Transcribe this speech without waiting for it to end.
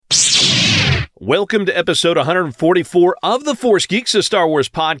Welcome to episode 144 of the Force Geeks, a Star Wars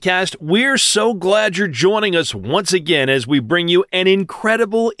podcast. We're so glad you're joining us once again as we bring you an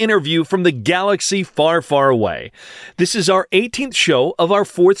incredible interview from the galaxy far, far away. This is our 18th show of our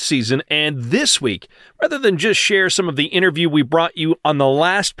 4th season, and this week, rather than just share some of the interview we brought you on the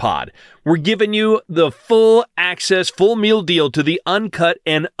last pod, we're giving you the full access, full meal deal to the uncut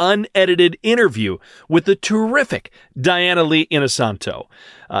and unedited interview with the terrific Diana Lee Inosanto.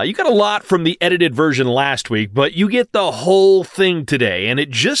 You got a lot from the edited version last week, but you get the whole thing today. And it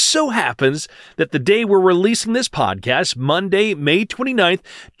just so happens that the day we're releasing this podcast, Monday, May 29th,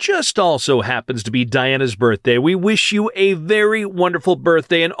 just also happens to be Diana's birthday. We wish you a very wonderful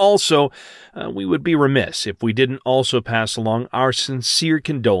birthday. And also, we would be remiss if we didn't also pass along our sincere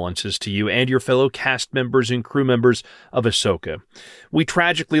condolences to you and your fellow cast members and crew members of Ahsoka. We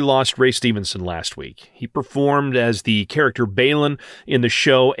tragically lost Ray Stevenson last week. He performed as the character Balin in the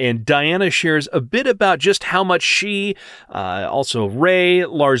show, and Diana shares a bit about just how much she, also Ray,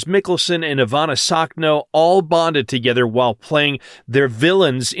 Lars Mikkelsen, and Ivana Sakno all bonded together while playing their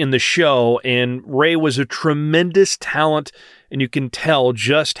villains in the show, and Ray was a tremendous talent, and you can tell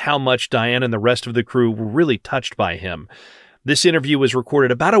just how much Diana and the rest of the crew were really touched by him. This interview was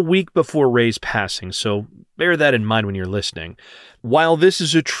recorded about a week before Ray's passing, so bear that in mind when you're listening. While this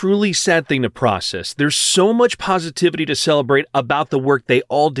is a truly sad thing to process, there's so much positivity to celebrate about the work they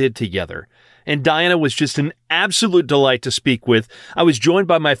all did together. And Diana was just an absolute delight to speak with. I was joined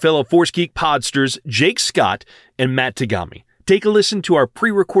by my fellow Force Geek podsters, Jake Scott and Matt Tagami. Take a listen to our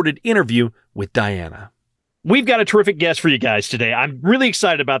pre-recorded interview with Diana. We've got a terrific guest for you guys today. I'm really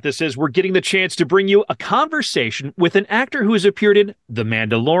excited about this as we're getting the chance to bring you a conversation with an actor who has appeared in The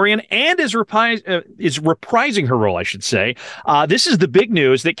Mandalorian and is reprising her role, I should say. This is the big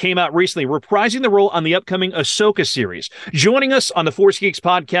news that came out recently, reprising the role on the upcoming Ahsoka series. Joining us on the Force Geeks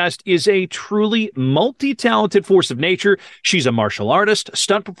podcast is a truly multi-talented force of nature. She's a martial artist,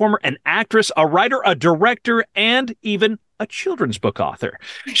 stunt performer, an actress, a writer, a director, and even a children's book author.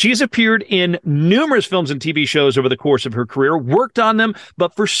 She has appeared in numerous films and TV shows over the course of her career, worked on them,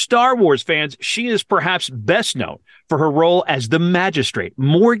 but for Star Wars fans, she is perhaps best known for her role as the Magistrate,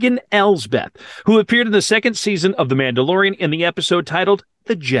 Morgan Elsbeth, who appeared in the second season of The Mandalorian in the episode titled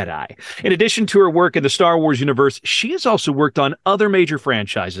The Jedi. In addition to her work in the Star Wars universe, she has also worked on other major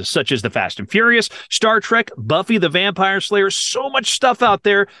franchises such as The Fast and Furious, Star Trek, Buffy the Vampire Slayer, so much stuff out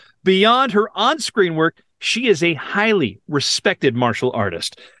there. Beyond her on-screen work, she is a highly respected martial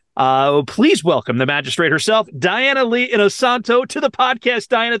artist. Please welcome the Magistrate herself, Diana Lee Inosanto, to the podcast.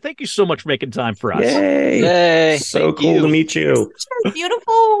 Diana, thank you so much for making time for us. Yay! So cool to meet you.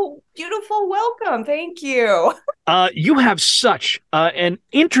 Beautiful, beautiful welcome. Thank you. You have such an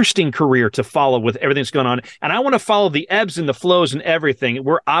interesting career to follow with everything that's going on, and I want to follow the ebbs and the flows and everything.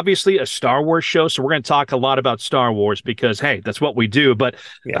 We're obviously a Star Wars show, so we're going to talk a lot about Star Wars because, hey, that's what we do. But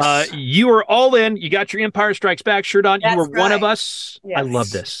yes. You are all in. You got your Empire Strikes Back shirt on. That's you were right. One of us. Yes. I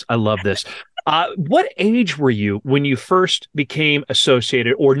love this. I love this. What age were you when you first became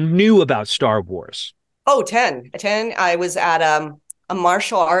associated or knew about Star Wars? Oh, 10. I was at an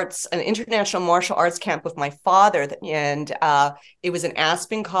international martial arts camp with my father. And it was in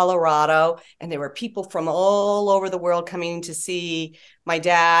Aspen, Colorado. And there were people from all over the world coming to see my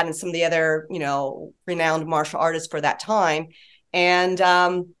dad and some of the other, renowned martial artists for that time. And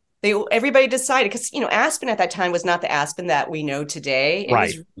everybody decided, because, Aspen at that time was not the Aspen that we know today. It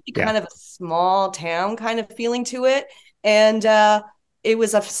was really kind of a small town kind of feeling to it. And it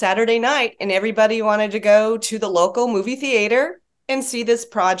was a Saturday night and everybody wanted to go to the local movie theater and see this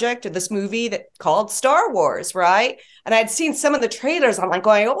project or this movie called Star Wars, right? And I'd seen some of the trailers. I'm like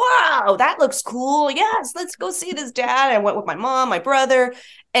going, wow, that looks cool. Yes, let's go see this, Dad. I went with my mom, my brother,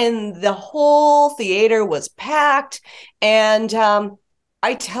 and the whole theater was packed. And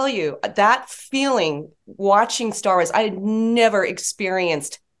I tell you, that feeling watching Star Wars, I had never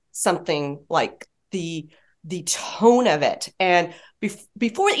experienced something like the tone of it. And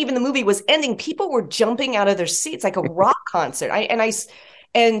before even the movie was ending, people were jumping out of their seats like a rock concert.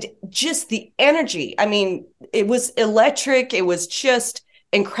 And just the energy. I mean, it was electric. It was just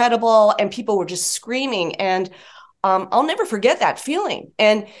incredible. And people were just screaming. And I'll never forget that feeling.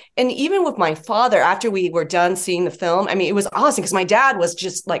 And even with my father, after we were done seeing the film, I mean, it was awesome because my dad was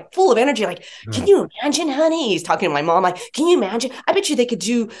just like full of energy. Like, can you imagine, honey? He's talking to my mom, like, can you imagine? I bet you they could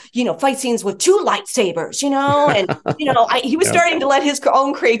do, fight scenes with 2 lightsabers, And, he was starting to let his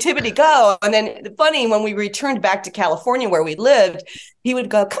own creativity go. And then funny, when we returned back to California where we lived, he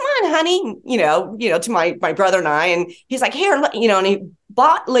would go, come on, honey, to my brother and I. And he's like, here, and he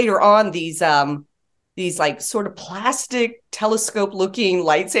bought later on these, these like sort of plastic telescope looking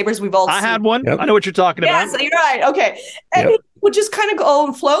lightsabers. We've all I seen. had one. Yep. I know what you're talking about. Yes, you're right. Okay. And it would just kind of go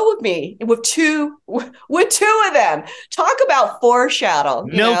and flow with me with two of them. Talk about foreshadow.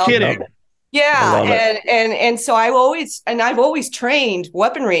 No kidding. Yeah, and so I've always trained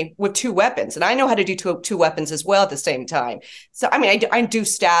weaponry with two weapons, and I know how to do two weapons as well at the same time. So I mean, I do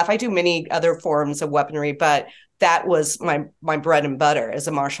staff, I do many other forms of weaponry, but that was my bread and butter as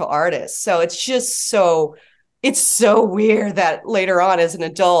a martial artist. So it's so weird that later on as an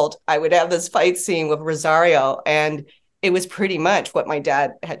adult, I would have this fight scene with Rosario, and it was pretty much what my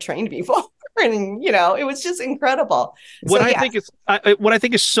dad had trained me for. And it was just incredible. What I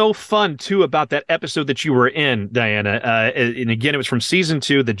think is so fun too about that episode that you were in, Diana, and again, it was from season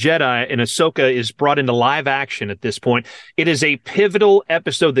 2. The Jedi and Ahsoka is brought into live action at this point. It is a pivotal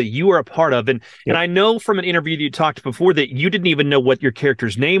episode that you are a part of, and I know from an interview that you talked before that you didn't even know what your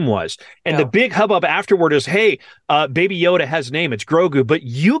character's name was, and the big hubbub afterward is, hey, Baby Yoda has a name, it's Grogu, but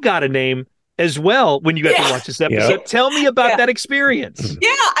you got a name as well when you got to watch this episode. Yep. Tell me about that experience. Yeah,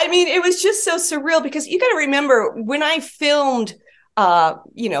 I mean, it was just so surreal because you got to remember when I filmed, for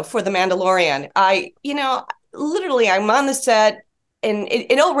The Mandalorian, literally I'm on the set and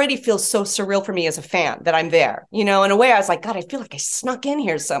it already feels so surreal for me as a fan that I'm there. In a way I was like, God, I feel like I snuck in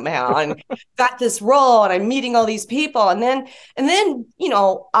here somehow and got this role and I'm meeting all these people. And then,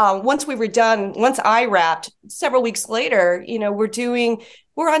 once we were done, once I wrapped several weeks later,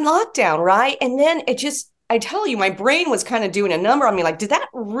 we're on lockdown, right? And then I tell you, my brain was kind of doing a number on me. Like, did that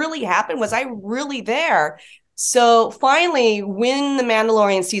really happen? Was I really there? So finally, when The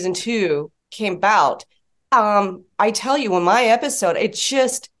Mandalorian season 2 came about, I tell you, in my episode, it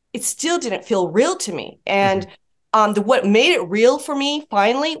still didn't feel real to me. And what made it real for me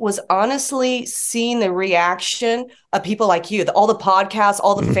finally was honestly seeing the reaction of people like you, all the podcasts,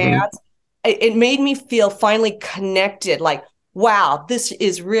 all the fans. It made me feel finally connected, like, wow, this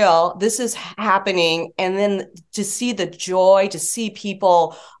is real. This is happening. And then to see the joy, to see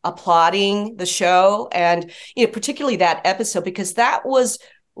people applauding the show and, particularly that episode, because that was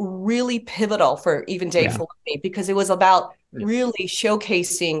really pivotal for even Dave Filoni, because it was about really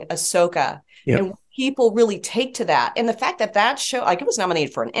showcasing Ahsoka and what people really take to that. And the fact that show, like, it was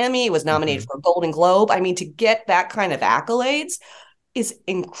nominated for an Emmy, it was nominated for a Golden Globe. I mean, to get that kind of accolades is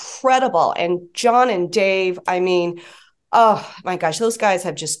incredible. And Jon and Dave, I mean, oh my gosh, those guys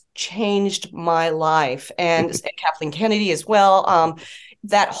have just changed my life. And Kathleen Kennedy as well.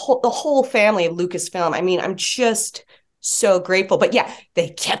 The whole family of Lucasfilm. I mean, I'm just so grateful. But yeah,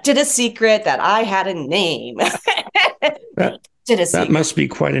 they kept it a secret that I had a name. That must be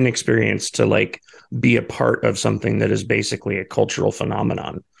quite an experience to be a part of something that is basically a cultural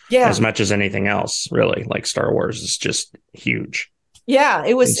phenomenon. Yeah. As much as anything else, really. Like Star Wars is just huge. Yeah,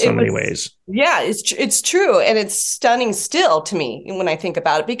 it was in so many ways. Yeah, it's true. And it's stunning still to me when I think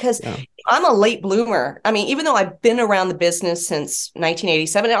about it, because I'm a late bloomer. I mean, even though I've been around the business since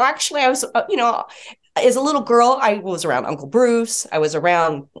 1987, actually I was, as a little girl, I was around Uncle Bruce. I was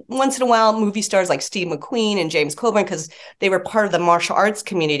around once in a while movie stars like Steve McQueen and James Coburn, because they were part of the martial arts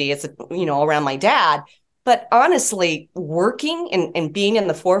community around my dad. But honestly, working and being in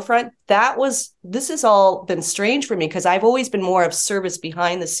the forefront, this has all been strange for me, because I've always been more of service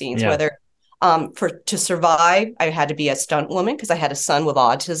behind the scenes, whether to survive, I had to be a stunt woman because I had a son with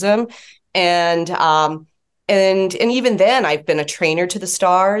autism. And even then I've been a trainer to the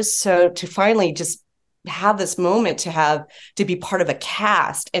stars. So to finally just have this moment to be part of a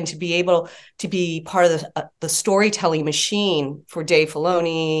cast and to be able to be part of the storytelling machine for Dave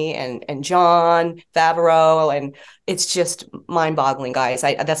Filoni and Jon Favreau, and it's just mind-boggling, guys.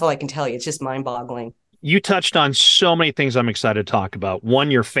 That's all I can tell you. It's just mind-boggling. You touched on so many things I'm excited to talk about. One,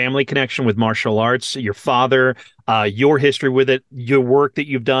 your family connection with martial arts, your father, your history with it, your work that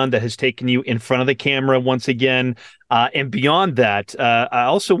you've done that has taken you in front of the camera once again. And beyond that, I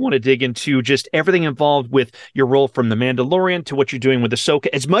also want to dig into just everything involved with your role from The Mandalorian to what you're doing with Ahsoka,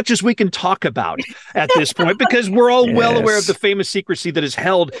 as much as we can talk about at this point, because we're all well aware of the famous secrecy that is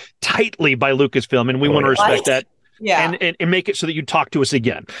held tightly by Lucasfilm, and we want to respect that. Yeah. And make it so that you talk to us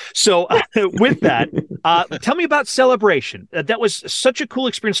again. So with that, tell me about Celebration. That was such a cool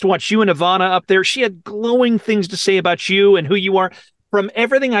experience to watch you and Ivana up there. She had glowing things to say about you and who you are. From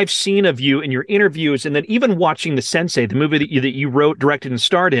everything I've seen of you in your interviews, and then even watching The Sensei, the movie that you wrote, directed, and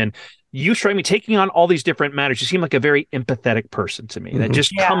starred in, you strike me taking on all these different matters. You seem like a very empathetic person to me. That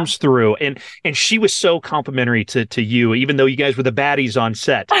just comes through. And she was so complimentary to you, even though you guys were the baddies on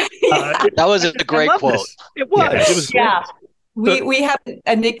set. That was a great quote. It was. Yes. It was. Yeah. We have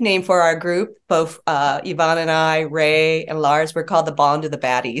a nickname for our group, both Yvonne and I, Ray and Lars. We're called the Bond of the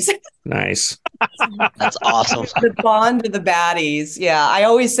Baddies. Nice. That's awesome. The Bond of the Baddies. Yeah, I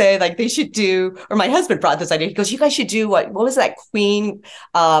always say like they should do, or my husband brought this idea. He goes, "You guys should do what was that Queen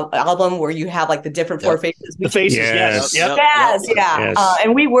album where you have like the different four faces?" The faces, yes. Yeah.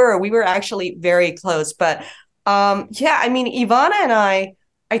 And we were actually very close, but I mean, Ivana and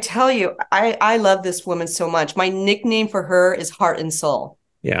I tell you, I love this woman so much. My nickname for her is Heart and Soul.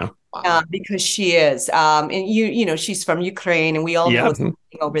 Yeah. Because she is. And you know, she's from Ukraine and we all know what's happening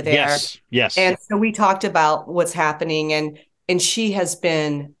over there. Yes. And so we talked about what's happening and she has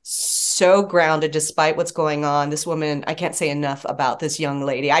been so grounded despite what's going on. This woman, I can't say enough about this young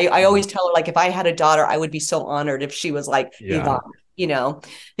lady. I always tell her, like, if I had a daughter, I would be so honored if she was like Yvonne. You know,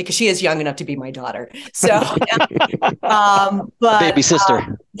 because she is young enough to be my daughter. So, but baby sister.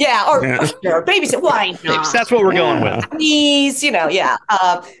 Or baby sister. Why not? That's what we're going with. Please,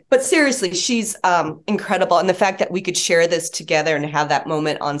 but seriously, she's incredible. And the fact that we could share this together and have that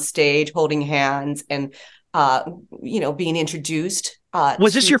moment on stage, holding hands and, being introduced.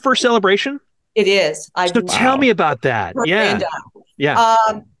 Was this your first celebration? It is. Tell me about that.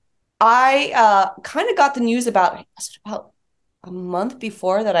 I kind of got the news about a month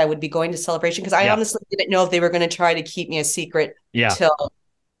before that I would be going to celebration because I honestly didn't know if they were going to try to keep me a secret till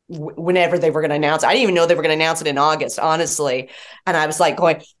whenever they were going to announce it. I didn't even know they were going to announce it in August, honestly. And I was like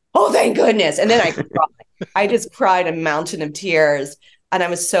going, oh, thank goodness. And then I cried. I just cried a mountain of tears and I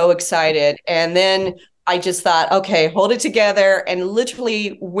was so excited. And then I just thought, okay, hold it together. And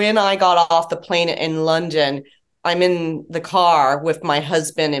literally when I got off the plane in London, I'm in the car with my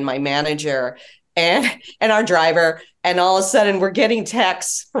husband and my manager and our driver. And all of a sudden we're getting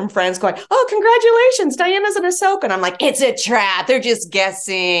texts from friends going, oh, congratulations, Diana's in Ahsoka. And I'm like, it's a trap. They're just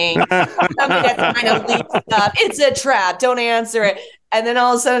guessing. It's a trap. Don't answer it. And then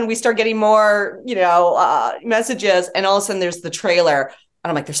all of a sudden we start getting more, messages. And all of a sudden there's the trailer. And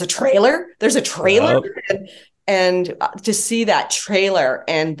I'm like, there's a trailer? There's a trailer? And to see that trailer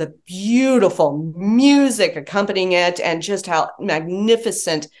and the beautiful music accompanying it and just how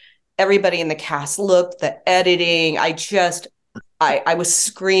magnificent everybody in the cast looked, the editing, I was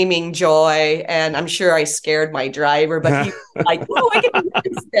screaming joy, and I'm sure I scared my driver, but he was like, oh, I get to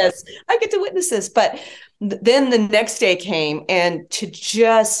witness this. I get to witness this. But then the next day came, and to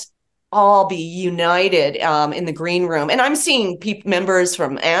just all be united in the green room. And I'm seeing members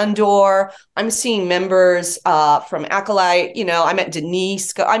from Andor. I'm seeing members from Acolyte. I met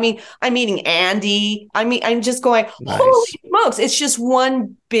Denise. I'm meeting Andy. I'm just going, holy smokes. It's just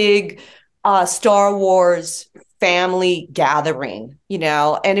one big Star Wars family gathering,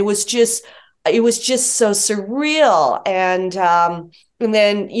 and it was just so surreal. And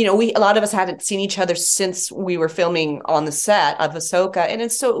then, a lot of us hadn't seen each other since we were filming on the set of Ahsoka. And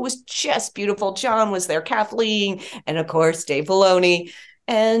it was just beautiful. Jon was there, Kathleen, and of course, Dave Filoni.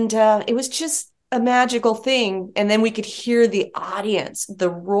 And it was just a magical thing. And then we could hear the audience, the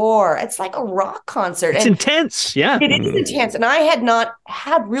roar. It's like a rock concert. It's intense. Yeah. It is intense. And I had not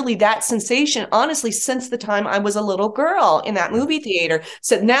had really that sensation, honestly, since the time I was a little girl in that movie theater.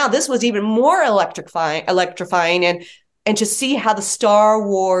 So now this was even more electrifying and to see how the Star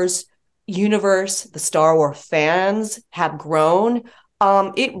Wars universe, the Star Wars fans have grown,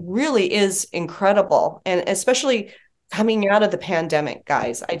 it really is incredible. And especially coming out of the pandemic,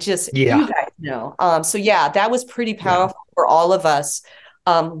 guys, you guys know. That was pretty powerful for all of us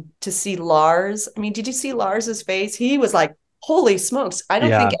to see Lars. I mean, did you see Lars's face? He was like, holy smokes. I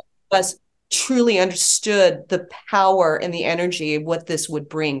don't think any of us truly understood the power and the energy of what this would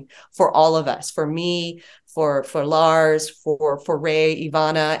bring for all of us, for me, for Lars, for Ray,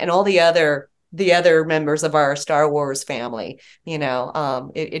 Ivana, and all the other members of our Star Wars family.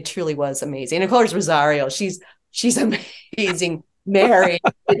 It truly was amazing. And of course, Rosario, she's amazing. Mary,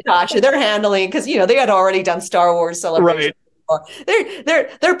 Natasha, they're handling, because they had already done Star Wars celebrations.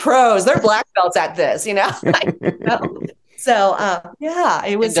 Right. They're pros. They're black belts at this. So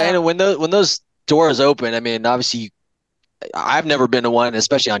it was. And Diana, when those doors open, I mean, obviously, I've never been to one,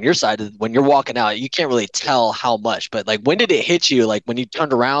 especially on your side. When you're walking out, you can't really tell how much. But like, when did it hit you? Like when you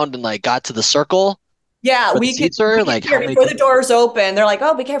turned around and like got to the circle? Yeah, we could hear before the doors open. They're like,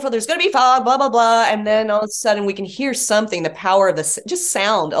 "Oh, be careful! There's going to be fog." Blah blah blah. And then all of a sudden, we can hear something. The power of just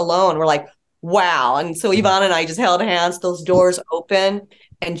sound alone. We're like, "Wow!" And so Yvonne and I just held hands. Those doors open,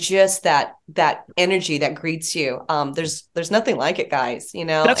 and just that energy that greets you. There's nothing like it, guys.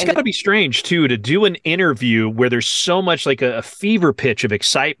 That's got to be strange too, to do an interview where there's so much like a fever pitch of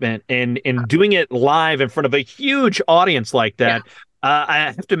excitement, and doing it live in front of a huge audience like that.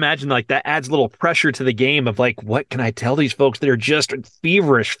 I have to imagine like that adds a little pressure to the game of like, what can I tell these folks that are just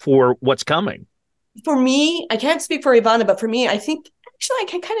feverish for what's coming? For me, I can't speak for Ivana, but for me, I think actually I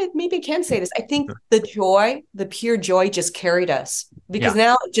can kind of maybe can say this. I think the pure joy just carried us because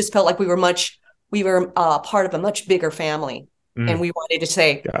now it just felt like we were part of a much bigger family. And we wanted to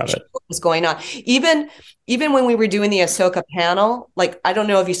say what was going on. Even when we were doing the Ahsoka panel, like, I don't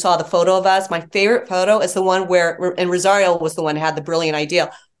know if you saw the photo of us. My favorite photo is the one and Rosario was the one who had the brilliant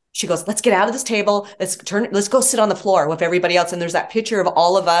idea. She goes, let's get out of this table. Let's go sit on the floor with everybody else. And there's that picture of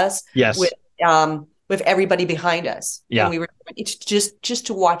all of us with everybody behind us. Yeah. And we were, it's just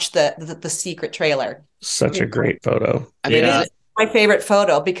to watch the secret trailer. Such a great photo. It is my favorite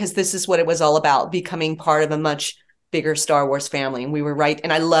photo because this is what it was all about, becoming part of a much bigger Star Wars family. And we were right.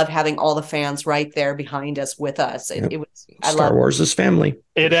 And I love having all the fans right there behind us with us. It was Star Wars is family.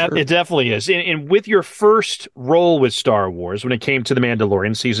 It definitely is. And with your first role with Star Wars, when it came to The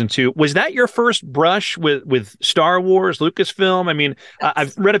Mandalorian season 2, was that your first brush with Star Wars, Lucasfilm? I mean,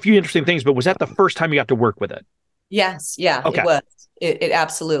 I've read a few interesting things, but was that the first time you got to work with it? Yes. Yeah, okay. It was. It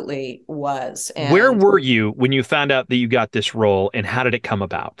absolutely was. And where were you when you found out that you got this role, and how did it come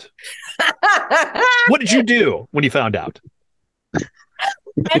about? What did you do when you found out?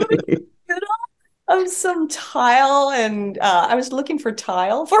 Of some tile, and I was looking for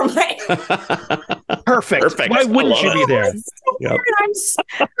tile for my perfect. Why wouldn't you be there? Yep.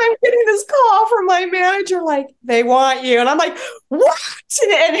 I'm getting this call from my manager, like, they want you, and I'm like, what?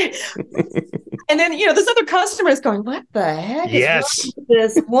 And then this other customer is going, what the heck is wrong with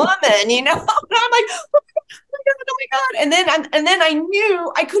this woman? And I'm like, oh my god! And then I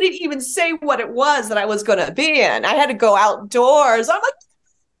knew I couldn't even say what it was that I was going to be in. I had to go outdoors. I'm like,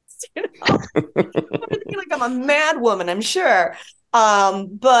 like I'm a mad woman, I'm sure.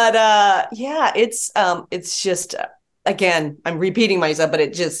 It's just, again, I'm repeating myself, but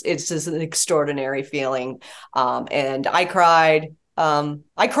it's just an extraordinary feeling. And I cried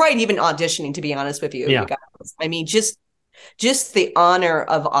even auditioning, to be honest with you. Yeah. Guys. I mean, just the honor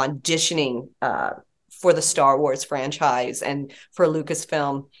of auditioning for the Star Wars franchise and for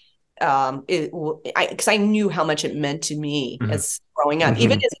Lucasfilm. Because I knew how much it meant to me as growing up,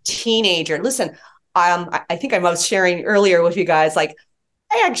 even as a teenager. Listen, I think I was sharing earlier with you guys, like,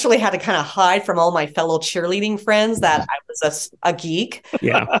 I actually had to kind of hide from all my fellow cheerleading friends that I was a geek.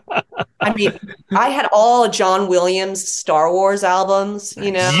 Yeah. I mean, I had all John Williams Star Wars albums,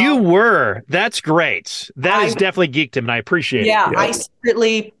 You were. That's great. That is definitely geekdom, and I appreciate it. Yeah, I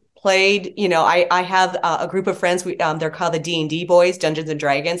secretly played, I have a group of friends. They're called the D&D boys, Dungeons and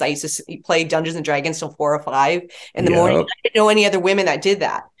Dragons. I used to play Dungeons and Dragons till 4 or 5 in the morning. I didn't know any other women that did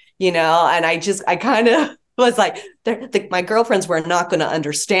that, and I kind of was like, my girlfriends were not going to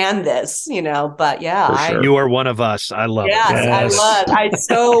understand this, but yeah. You are one of us. I love it. Yes, I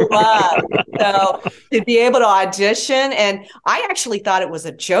so love. So to be able to audition, and I actually thought it was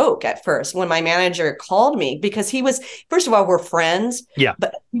a joke at first when my manager called me, because he was, first of all, we're friends. Yeah.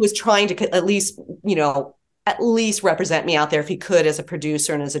 But he was trying to at least represent me out there if he could, as a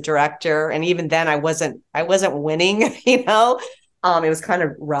producer and as a director. And even then I wasn't winning, it was kind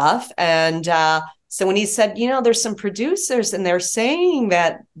of rough. And, so when he said, there's some producers and they're saying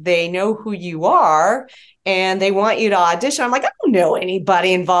that they know who you are and they want you to audition, I'm like, I don't know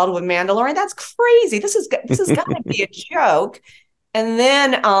anybody involved with Mandalorian. That's crazy. This has got to be a joke. And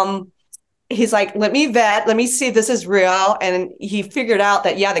then he's like, let me vet. Let me see if this is real. And he figured out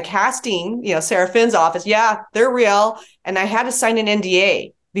that, the casting, Sarah Finn's office, they're real. And I had to sign an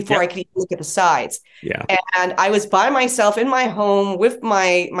NDA before I could even look at the sides. Yeah. And I was by myself in my home with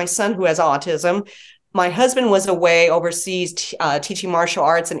my son who has autism. My husband was away overseas teaching martial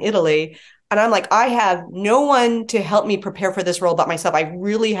arts in Italy. And I'm like, I have no one to help me prepare for this role but myself. I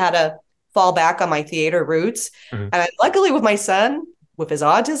really had to fall back on my theater roots. And luckily with my son, with his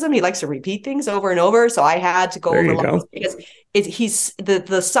autism, he likes to repeat things over and over. So I had to go over lines because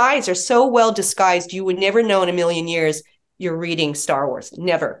the sides are so well disguised. You would never know in a million years you're reading Star Wars.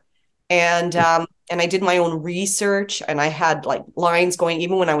 Never. And I did my own research, and I had like lines going,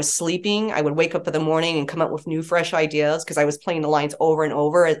 even when I was sleeping. I would wake up in the morning and come up with new, fresh ideas because I was playing the lines over and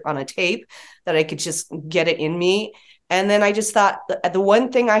over on a tape that I could just get it in me. And then I just thought, the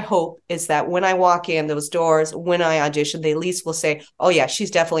one thing I hope is that when I walk in those doors, when I audition, they at least will say, oh yeah, she's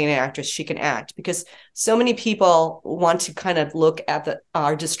definitely an actress. She can act. Because so many people want to kind of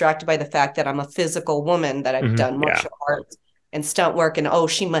are distracted by the fact that I'm a physical woman, that I've done martial arts and stunt work, and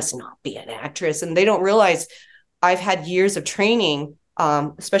she must not be an actress. And they don't realize I've had years of training,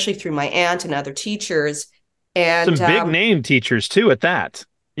 especially through my aunt and other teachers. And some big name teachers too at that.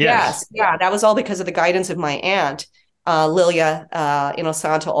 Yes. Yeah, that was all because of the guidance of my aunt. Lilia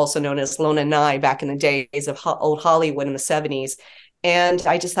Inosanto, also known as Lona Nye, back in the days of old Hollywood in the 70s. And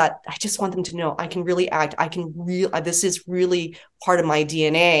I just thought, I just want them to know I can really act. This is really part of my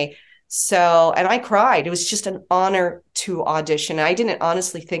DNA. So, and I cried. It was just an honor to audition. I didn't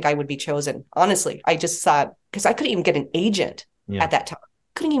honestly think I would be chosen. Honestly, I just thought, because I couldn't even get an agent at that time.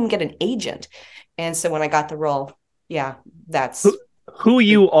 Couldn't even get an agent. And so when I got the role, that's who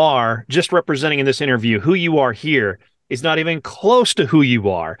you are, just representing in this interview, who you are here is not even close to who you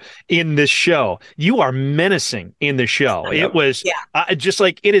are in this show. You are menacing in the show. It was just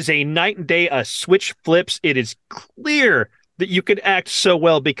like, it is a night and day, a switch flips. It is clear that you could act so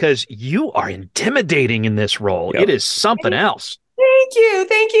well because you are intimidating in this role. It is something else.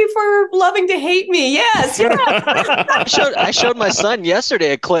 Thank you for loving to hate me. Yes. I showed my son yesterday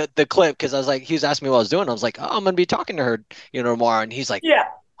the clip because I was like, he was asking me what I was doing. I was like, oh, I'm gonna be talking to her, tomorrow, and he's like,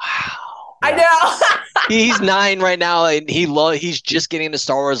 wow. I know. He's 9 right now, and he's just getting into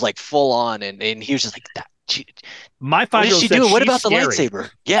Star Wars like full on, and he was just like that. My 5-year-old said, what about scary. The lightsaber?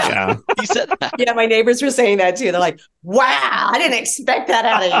 Yeah. He said that. Yeah, my neighbors were saying that too. They're like, "Wow, I didn't expect that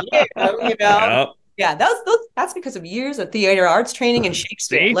out of you." Yeah, that's because of years of theater arts training and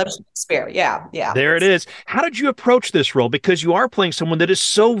Shakespeare. Love Shakespeare. Yeah. There it is. How did you approach this role? Because you are playing someone that is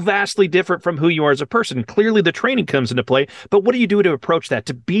so vastly different from who you are as a person. Clearly, the training comes into play. But what do you do to approach that,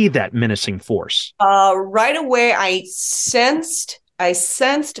 to be that menacing force? Right away, I sensed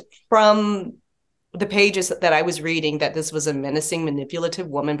from the pages that I was reading that this was a menacing, manipulative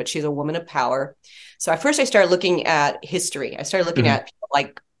woman, but she's a woman of power. So at first, I started looking at history. I started looking at people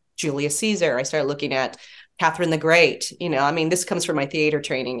like Julius Caesar. I started looking at Catherine the Great. This comes from my theater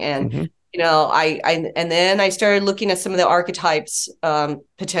training. And, and then I started looking at some of the archetypes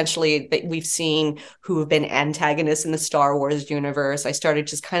potentially that we've seen who have been antagonists in the Star Wars universe. I started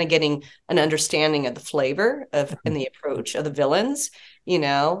just kind of getting an understanding of the flavor of and the approach of the villains, going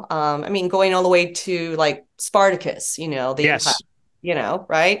all the way to like Spartacus, Empire,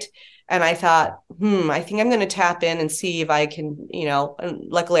 right? And I thought, I think I'm going to tap in and see if I can, and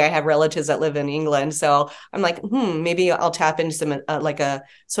luckily I have relatives that live in England. So I'm like, maybe I'll tap into some, like a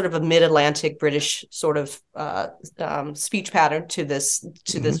sort of a mid-Atlantic British sort of speech pattern to this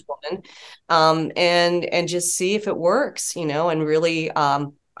woman, and just see if it works, and really,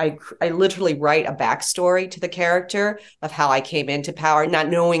 I literally write a backstory to the character of how I came into power, not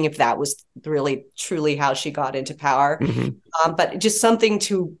knowing if that was really truly how she got into power, but just something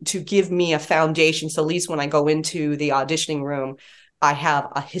to give me a foundation. So at least when I go into the auditioning room, I have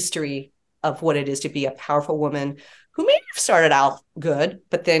a history of what it is to be a powerful woman who may have started out good,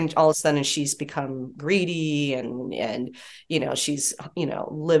 but then all of a sudden she's become greedy and she's,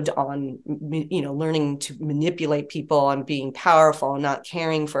 lived on, learning to manipulate people and being powerful and not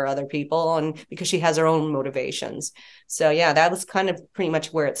caring for other people. And because she has her own motivations. So yeah, that was kind of pretty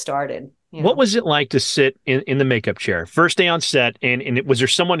much where it started. What was it like to sit in the makeup chair first day on set? And was there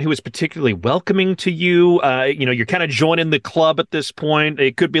someone who was particularly welcoming to you? You're kind of joining the club at this point.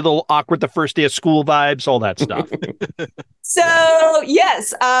 It could be a little awkward the first day of school vibes, all that stuff. So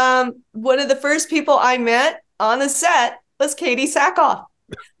yes, one of the first people I met on the set was Katie Sackhoff.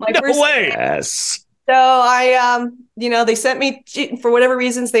 No way. Yes. So I, they sent me for whatever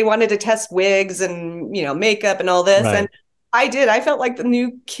reasons they wanted to test wigs and makeup and all this, and I did. I felt like the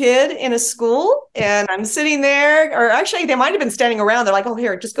new kid in a school, and I'm sitting there, or actually they might've been standing around. They're like, "Oh,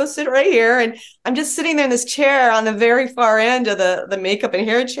 here, just go sit right here." And I'm just sitting there in this chair on the very far end of the makeup and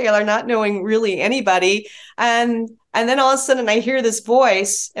hair trailer, not knowing really anybody. And then all of a sudden I hear this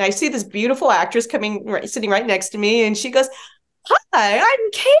voice and I see this beautiful actress sitting right next to me. And she goes, "Hi,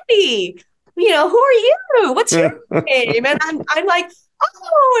 I'm Katie. Who are you? What's your name?" And I'm like,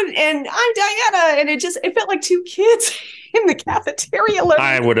 "Oh, and I'm Diana." And it felt like two kids in the cafeteria.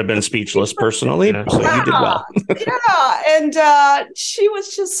 I would have been speechless personally. So you did well. Yeah. And she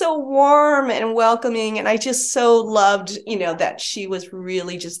was just so warm and welcoming. And I just so loved, that she was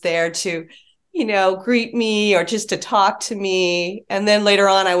really just there to, greet me or just to talk to me. And then later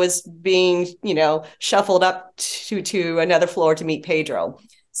on, I was being, shuffled up to another floor to meet Pedro.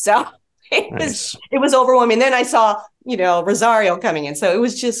 So it was overwhelming. Then I saw, Rosario coming in. So it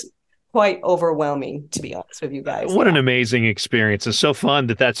was just quite overwhelming, to be honest with you guys. What an amazing experience. It's so fun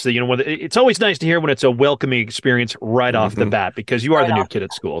that's it's always nice to hear when it's a welcoming experience right off the bat, because you are the new kid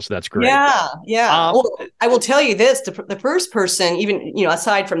at school. So that's great. Yeah. Well, I will tell you this, the first person, even,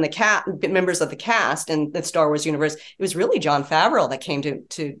 aside from the members of the cast and the Star Wars universe, it was really Jon Favreau that came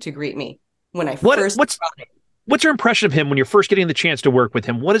to greet me when I first. What's your impression of him when you're first getting the chance to work with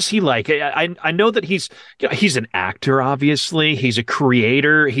him? What is he like? I know that he's an actor, obviously. He's a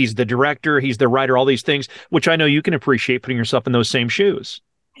creator. He's the director. He's the writer, all these things, which I know you can appreciate putting yourself in those same shoes.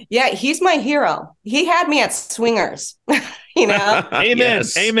 Yeah, he's my hero. He had me at Swingers, Amen.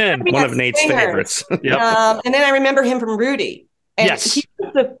 Yes. Amen. One of Nate's favorites. Yep. And then I remember him from Rudy. And yes. he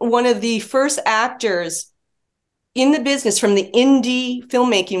was one of the first actors in the business from the indie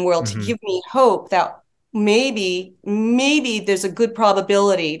filmmaking world to give me hope that maybe there's a good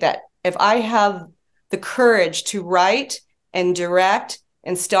probability that if I have the courage to write and direct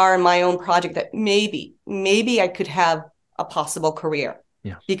and star in my own project, that maybe I could have a possible career.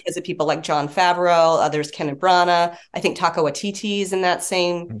 Yeah. Because of people like Jon Favreau, others, Kenneth Branagh. I think Taika Waititi is in that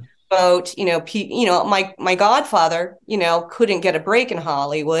same boat. My godfather, couldn't get a break in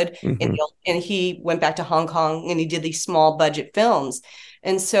Hollywood, and he went back to Hong Kong and he did these small budget films.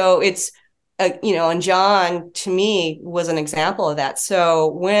 And so it's, and John to me was an example of that. So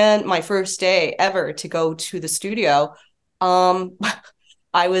when my first day ever to go to the studio,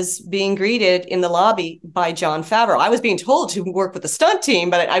 I was being greeted in the lobby by Jon Favreau. I was being told to work with the stunt team,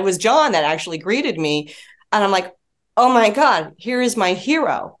 but I was John that actually greeted me. And I'm like, oh my God, here is my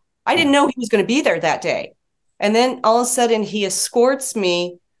hero. I didn't know he was going to be there that day. And then all of a sudden he escorts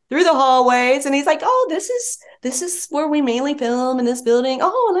me through the hallways and he's like, oh, this is where we mainly film in this building.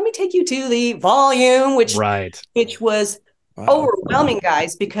 Oh, let me take you to the volume, which was overwhelming,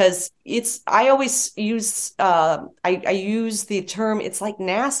 guys, because I always use I use the term, it's like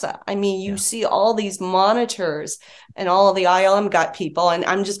NASA. I mean, you see all these monitors and all of the ILM got people, and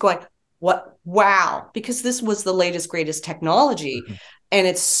I'm just going, what? Wow, because this was the latest, greatest technology, and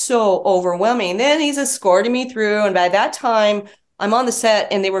it's so overwhelming. Then he's escorting me through, and by that time, I'm on the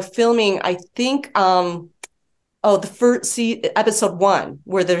set, and they were filming, I think, the first episode 1,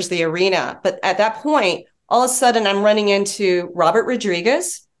 where there's the arena. But at that point, all of a sudden, I'm running into Robert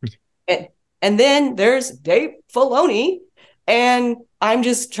Rodriguez, and then there's Dave Filoni, and I'm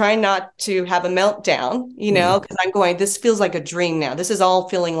just trying not to have a meltdown, because I'm going, this feels like a dream now. This is all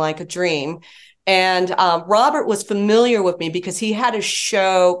feeling like a dream. And Robert was familiar with me because he had a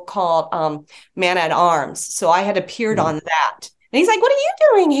show called Man at Arms. So I had appeared on that. And he's like, what are you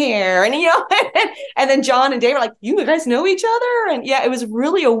doing here? And, and then John and Dave were like, you guys know each other? And yeah, it was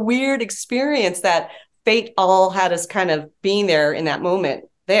really a weird experience that fate all had us kind of being there in that moment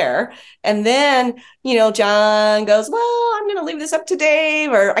there. And then, John goes, well, I'm going to leave this up to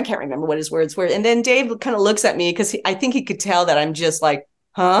Dave, or I can't remember what his words were. And then Dave kind of looks at me because I think he could tell that I'm just like,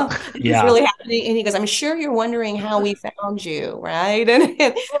 huh? It's really happening. And he goes, I'm sure you're wondering how we found you, right? And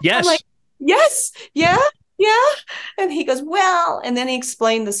yes. I'm like, yes, yeah. And he goes, well, and then he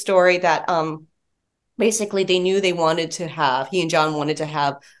explained the story that basically they knew he and John wanted to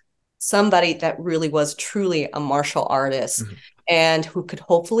have somebody that really was truly a martial artist and who could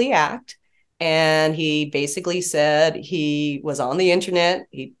hopefully act. And he basically said he was on the internet.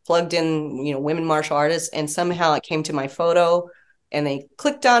 He plugged in, women martial artists, and somehow it came to my photo and they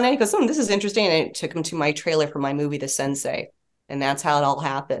clicked on it. He goes, this is interesting. And it took him to my trailer for my movie, The Sensei. And that's how it all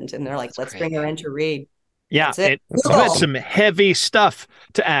happened. And they're like, let's bring her in to read. Yeah, you had some heavy stuff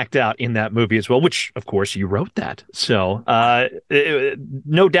to act out in that movie as well, which, of course, you wrote that. So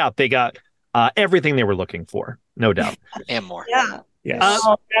no doubt they got everything they were looking for. No doubt. And more. Yeah. Yes.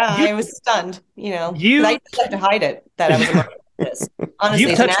 I was stunned, I just had to hide it that I was a artist. Honestly,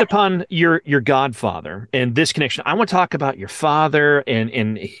 you've touched upon your godfather and this connection. I want to talk about your father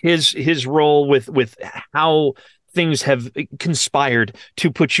and his role with how things have conspired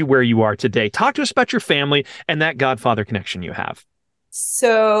to put you where you are today. Talk to us about your family and that godfather connection you have.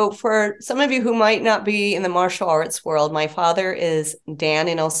 So for some of you who might not be in the martial arts world, my father is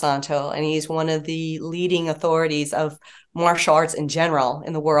Diana Lee Inosanto, and he's one of the leading authorities of martial arts in general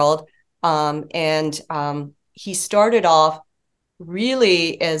in the world. He started off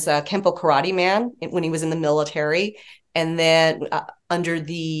really as a Kempo karate man when he was in the military. And then under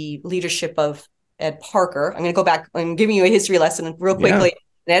the leadership of Ed Parker. I'm going to go back. I'm giving you a history lesson real quickly.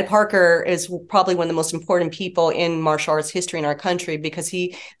 Yeah. And Ed Parker is probably one of the most important people in martial arts history in our country because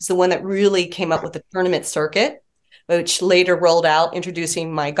he is the one that really came up with the tournament circuit, which later rolled out,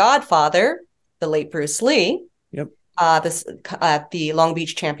 introducing my godfather, the late Bruce Lee, at the Long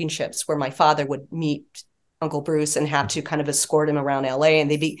Beach Championships, where my father would meet Uncle Bruce and have to kind of escort him around LA.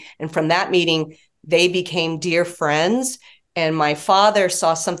 And from that meeting, they became dear friends. And my father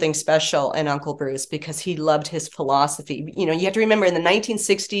saw something special in Uncle Bruce because he loved his philosophy. You have to remember in the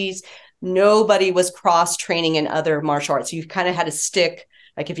 1960s, nobody was cross-training in other martial arts. You kind of had to stick,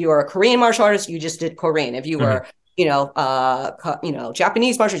 like if you were a Korean martial artist, you just did Korean. If you were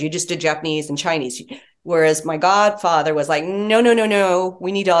Japanese martial arts. You just did Japanese and Chinese. Whereas my godfather was like, no.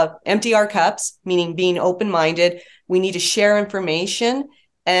 We need to empty our cups, meaning being open-minded. We need to share information.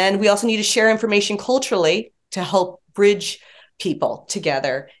 And we also need to share information culturally to help bridge people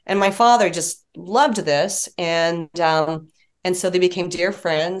together. And my father just loved this. And so they became dear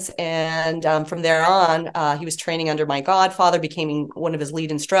friends. And from there on, he was training under my godfather, became one of his lead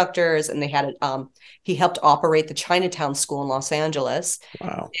instructors. And he helped operate the Chinatown School in Los Angeles.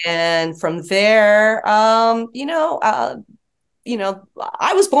 Wow. And from there, I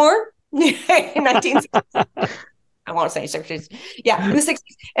was born in 1960s. I want to say 60s. Yeah, in the 60s.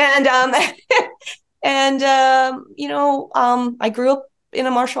 And I grew up in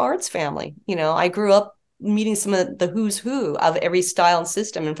a martial arts family. I grew up meeting some of the who's who of every style and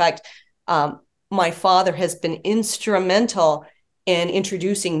system. In fact, my father has been instrumental in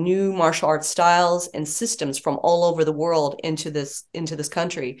introducing new martial arts styles and systems from all over the world into this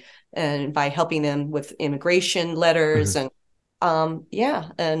country, and by helping them with immigration letters. And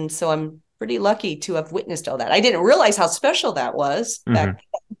and so I'm pretty lucky to have witnessed all that. I didn't realize how special that was back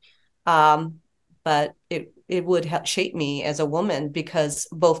then. But it would shape me as a woman, because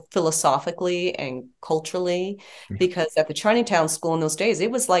both philosophically and culturally, because at the Chinatown School in those days,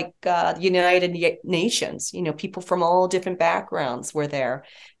 it was like the United Nations, people from all different backgrounds were there.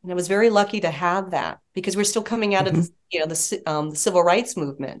 And I was very lucky to have that, because we're still coming out of the civil rights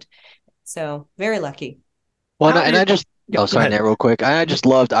movement. So very lucky. Well, sorry, Nate, real quick. I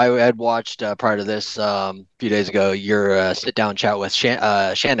had watched prior to this a few days ago, your sit down chat with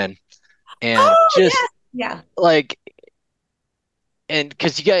Shannon. And and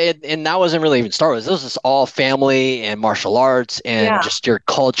because and that wasn't really even Star Wars. This was all family and martial arts and just your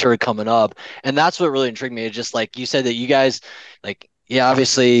culture coming up. And that's what really intrigued me. It's just like you said that you guys,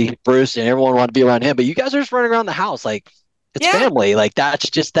 obviously Bruce and everyone wanted to be around him, but you guys are just running around the house it's family. That's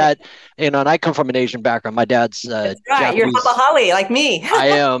just that, and I come from an Asian background. My dad's right. Japanese. You're Hapa Holly like me. I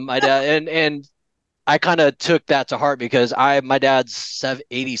am. My dad and I kind of took that to heart, because my dad's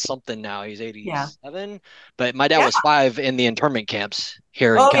 80 something now. He's 87, but my dad was 5 in the internment camps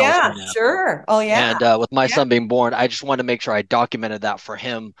here in California. Yeah, sure. Oh yeah. And with my son being born, I just wanted to make sure I documented that for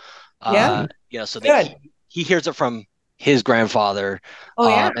him. So that he hears it from his grandfather.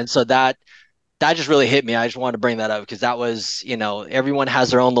 And so that just really hit me. I just wanted to bring that up, because that was, everyone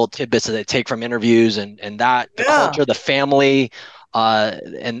has their own little tidbits that they take from interviews, and that the culture, the family.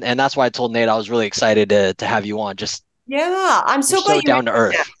 And that's why I told Nate I was really excited to have you on. I'm so glad so down to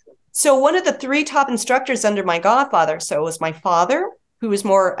earth. So one of the 3 top instructors under my godfather, was my father, who was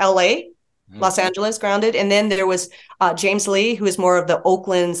more LA, Los Angeles grounded, and then there was James Lee, who is more of the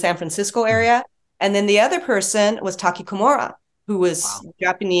Oakland, San Francisco area, and then the other person was Taki Kimura, who was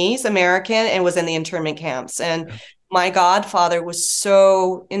Japanese American and was in the internment camps. And my godfather was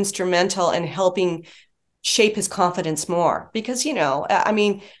so instrumental in helping shape his confidence more, because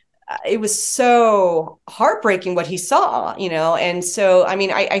it was so heartbreaking what he saw, and so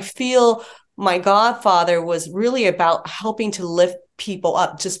I feel my godfather was really about helping to lift people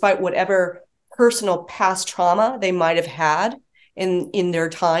up despite whatever personal past trauma they might have had in their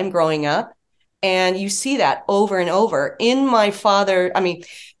time growing up. And you see that over and over in my father.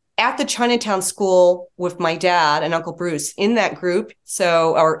 At the Chinatown School with my dad and Uncle Bruce, in that group,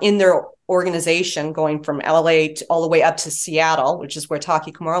 or in their organization, going from LA all the way up to Seattle, which is where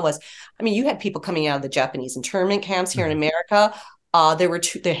Taki Kimura was. You had people coming out of the Japanese internment camps here in America. There were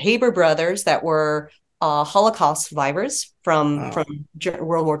the Haber brothers that were Holocaust survivors from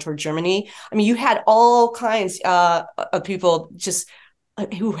World War II Germany. You had all kinds of people just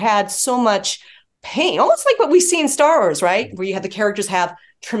who had so much pain, almost like what we see in Star Wars, right? Where you have the characters have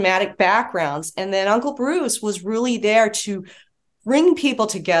traumatic backgrounds. And then Uncle Bruce was really there to bring people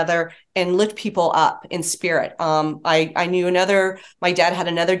together and lift people up in spirit. I knew my dad had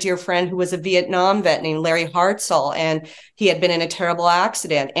another dear friend who was a Vietnam vet named Larry Hartzell, and he had been in a terrible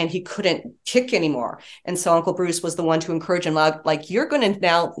accident and he couldn't kick anymore. And so Uncle Bruce was the one to encourage him, like you're going to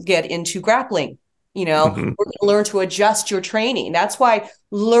now get into grappling. We're going to learn to adjust your training. That's why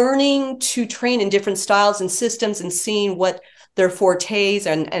learning to train in different styles and systems and seeing what their fortes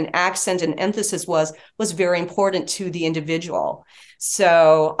and accent and emphasis was very important to the individual.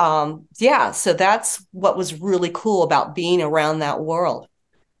 So, so that's what was really cool about being around that world.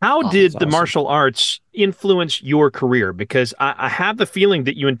 How did the martial arts influence your career? Because I have the feeling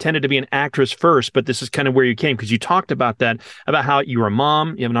that you intended to be an actress first, but this is kind of where you came, because you talked about that, about how you're a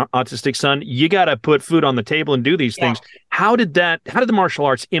mom, you have an autistic son, you got to put food on the table and do these things. How did the martial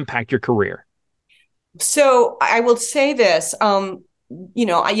arts impact your career? So I will say this,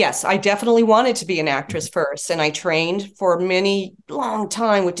 yes, I definitely wanted to be an actress first. And I trained for many long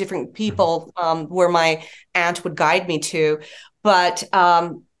time with different people where my aunt would guide me to. But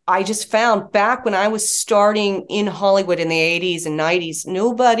I just found back when I was starting in Hollywood in the 80s and 90s,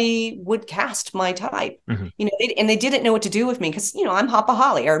 nobody would cast my type, and they didn't know what to do with me because, I'm Hapa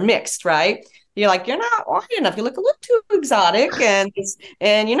Holly or mixed, right? You're like, you're not white enough. You look a little too exotic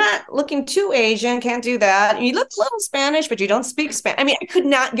and you're not looking too Asian. Can't do that. And you look a little Spanish, but you don't speak Spanish. I mean, I could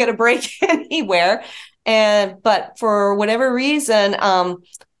not get a break anywhere. But for whatever reason,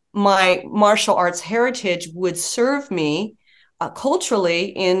 my martial arts heritage would serve me culturally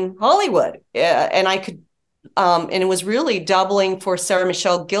in Hollywood. And I could, and it was really doubling for Sarah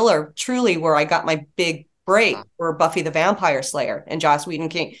Michelle Gellar, truly, where I got my big break for Buffy the Vampire Slayer. And Joss Whedon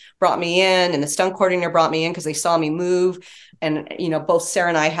brought me in, and the stunt coordinator brought me in because they saw me move. And, both Sarah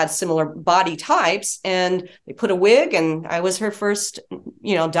and I had similar body types, and they put a wig, and I was her first,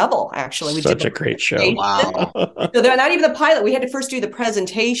 double, actually. Such a great show. Wow. So they're not even the pilot. We had to first do the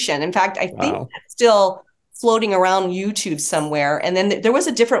presentation. In fact, I think that's still floating around YouTube somewhere. And then there was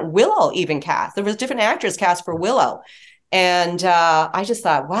a different Willow even cast. There was a different actress cast for Willow. And I just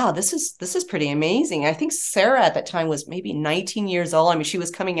thought, wow, this is pretty amazing. I think Sarah at that time was maybe 19 years old. I mean, she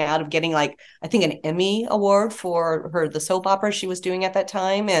was coming out of getting I think an Emmy award for the soap opera she was doing at that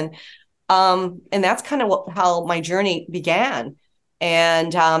time. And that's kind of how my journey began.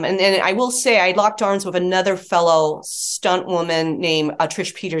 And then I will say I locked arms with another fellow stunt woman named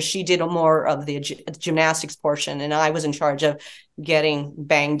Trish Peters. She did more of the gymnastics portion, and I was in charge of getting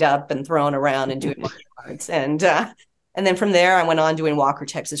banged up and thrown around and doing martial arts. And then from there, I went on doing Walker,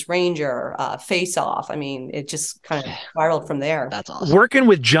 Texas Ranger, Face Off. I mean, it just kind of spiraled from there. That's awesome. Working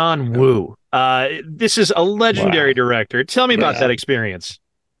with John Woo. This is a legendary director. Tell me about that experience.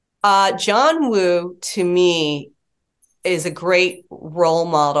 John Woo, to me, is a great role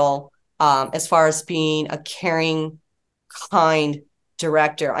model as far as being a caring, kind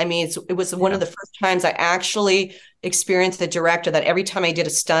director. I mean, it was one of the first times I actually experienced a director that every time I did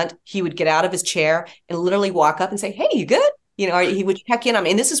a stunt, he would get out of his chair and literally walk up and say, "Hey, you good?" Or he would check in on me.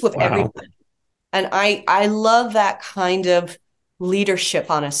 And this is with everyone. And I love that kind of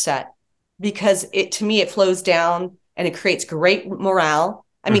leadership on a set because to me, it flows down and it creates great morale.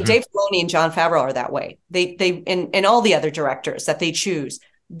 I mean, Dave Filoni and Jon Favreau are that way. They and all the other directors that they choose,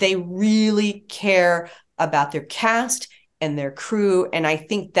 they really care about their cast and their crew. And I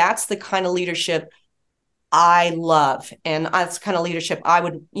think that's the kind of leadership I love. And that's the kind of leadership I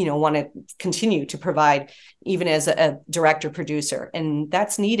would, want to continue to provide even as a director producer. And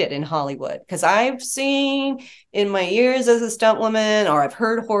that's needed in Hollywood because I've seen in my years as a stunt woman, or I've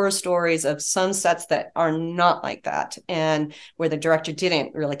heard horror stories of some sets that are not like that. And where the director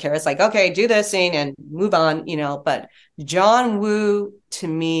didn't really care. It's like, okay, do this scene and move on, but John Woo to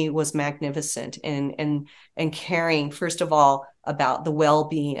me was magnificent and caring, first of all, about the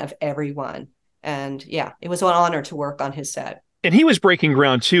well-being of everyone. And it was an honor to work on his set. And he was breaking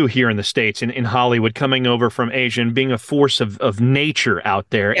ground, too, here in the States, in Hollywood, coming over from Asia and being a force of nature out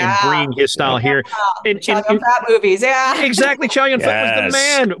there and bringing his style here. And Chow Yun-Fat movies, Exactly. Chow Yun-Fat was the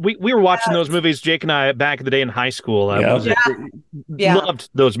man. We were watching those movies, Jake and I, back in the day in high school. Loved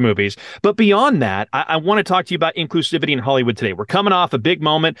those movies. But beyond that, I want to talk to you about inclusivity in Hollywood today. We're coming off a big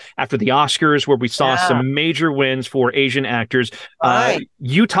moment after the Oscars where we saw some major wins for Asian actors.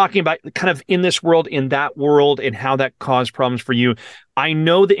 You talking about kind of in this world, in that world, and how that caused problems for you. I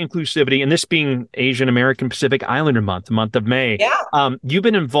know the inclusivity, and this being Asian American Pacific Islander month, the month of May, you've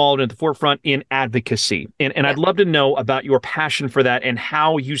been involved at the forefront in advocacy. And I'd love to know about your passion for that and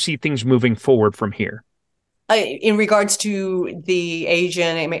how you see things moving forward from here. In regards to the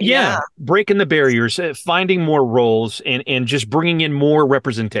Asian... breaking the barriers, finding more roles, and just bringing in more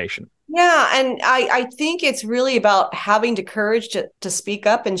representation. Yeah, and I think it's really about having the courage to speak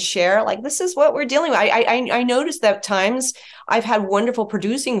up and share, like, this is what we're dealing with. I noticed that times I've had wonderful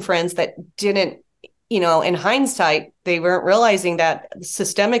producing friends that didn't, in hindsight, they weren't realizing that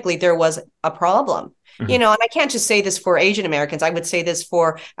systemically there was a problem. And I can't just say this for Asian Americans. I would say this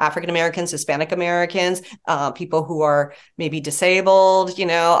for African Americans, Hispanic Americans, people who are maybe disabled.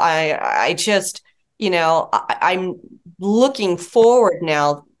 I just, I'm looking forward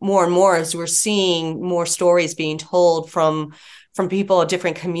now more and more as we're seeing more stories being told from people of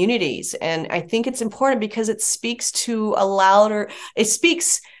different communities. And I think it's important because it speaks to a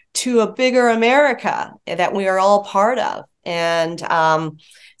bigger America that we are all part of. And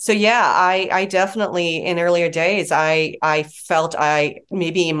I definitely in earlier days, I felt I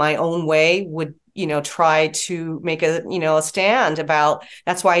maybe in my own way would, try to make a stand about,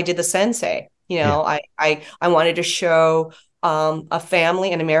 that's why I did the Sensei. I wanted to show a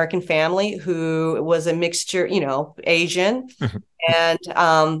family, an American family who was a mixture, Asian.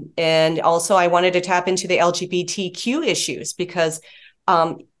 And also I wanted to tap into the LGBTQ issues because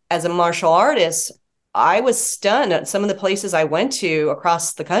as a martial artist, I was stunned at some of the places I went to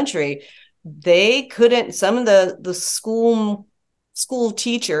across the country. They couldn't, some of the school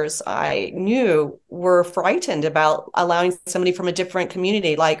teachers I knew were frightened about allowing somebody from a different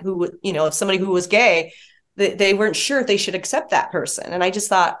community, like if somebody who was gay, they weren't sure if they should accept that person. And I just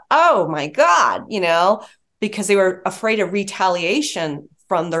thought, oh my God, because they were afraid of retaliation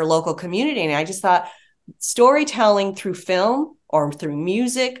from their local community. And I just thought storytelling through film or through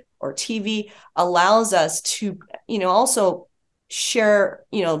music or TV allows us to, also share,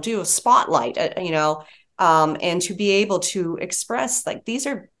 do a spotlight, and to be able to express like these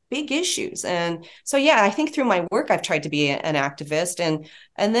are big issues. And so, I think through my work, I've tried to be an activist.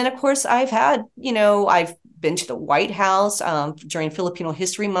 And then, of course, I've had, I've been to the White House during Filipino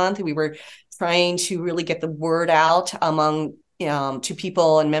History Month. We were trying to really get the word out among, to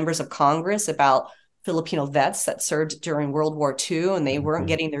people and members of Congress about Filipino vets that served during World War II, and they weren't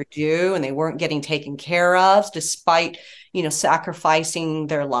getting their due and they weren't getting taken care of despite, sacrificing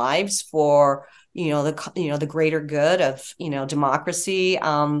their lives for, the greater good of, democracy.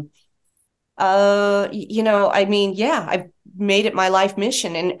 I've made it my life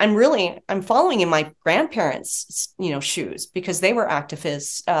mission, and I'm following in my grandparents', shoes, because they were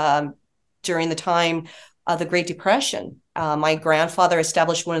activists during the time of the Great Depression. My grandfather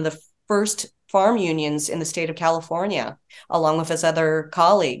established one of the first farm unions in the state of California, along with his other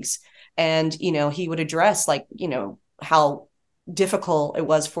colleagues. And, he would address how difficult it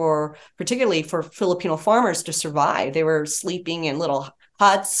was particularly for Filipino farmers to survive. They were sleeping in little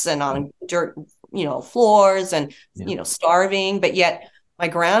huts and on dirt, floors and, starving. But yet my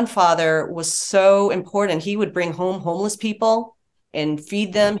grandfather was so important. He would bring home homeless people and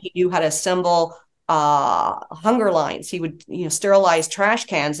feed them. He knew how to assemble hunger lines. He would, sterilize trash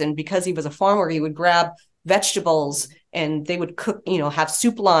cans. And because he was a farmer, he would grab vegetables and they would cook, have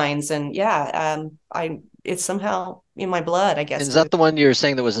soup lines. And it's somehow in my blood, I guess. Is that the one you were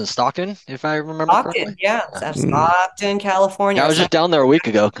saying that was in Stockton, if I remember correctly? Yeah. Stockton, California. I was just down there a week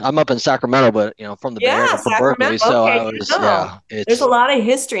ago. I'm up in Sacramento, but from the Bay Area, from Berkeley. So there's a lot of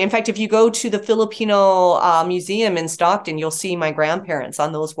history. In fact, if you go to the Filipino museum in Stockton, you'll see my grandparents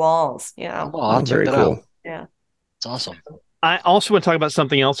on those walls. Yeah. Oh, I'll check that out. Yeah. It's awesome. I also want to talk about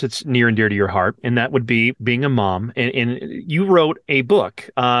something else that's near and dear to your heart, and that would be being a mom. And you wrote a book,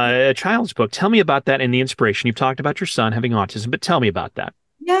 a child's book. Tell me about that and the inspiration. You've talked about your son having autism, but tell me about that.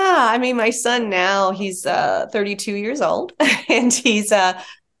 Yeah, my son now, he's 32 years old, and he's,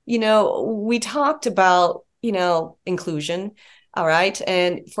 we talked about, inclusion. All right.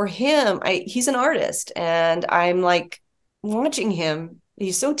 And for him, he's an artist, and I'm like watching him.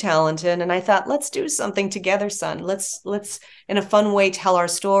 He's so talented. And I thought, let's do something together, son. Let's in a fun way tell our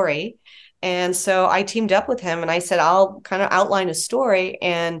story. And so I teamed up with him and I said, I'll kind of outline a story.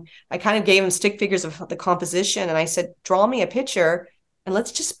 And I kind of gave him stick figures of the composition. And I said, draw me a picture and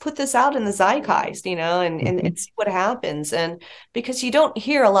let's just put this out in the zeitgeist, and see what happens. And because you don't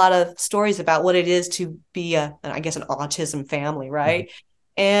hear a lot of stories about what it is to be an autism family, right? Mm-hmm.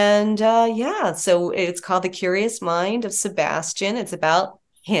 And so it's called The Curious Mind of Sebastian. It's about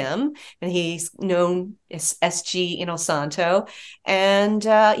him, and he's known as SG Inosanto. And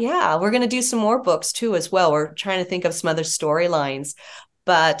we're going to do some more books too as well. We're trying to think of some other storylines.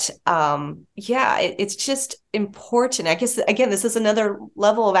 But it's just important. I guess, again, this is another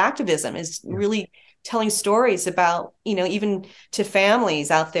level of activism, is really telling stories about, even to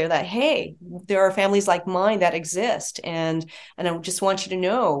families out there that, hey, there are families like mine that exist. And I just want you to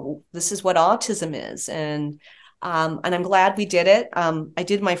know this is what autism is. And I'm glad we did it. I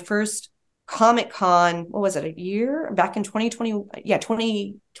did my first Comic-Con, what was it, a year back in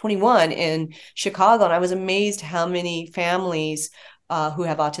 2021 in Chicago. And I was amazed how many families who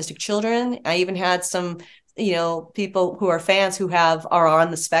have autistic children. I even had some people who are fans who are on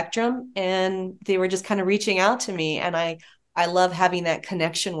the spectrum, and they were just kind of reaching out to me. And I love having that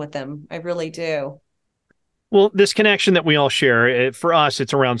connection with them. I really do. Well, this connection that we all share, for us,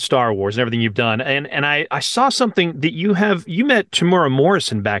 it's around Star Wars and everything you've done. And I saw something that you met Temuera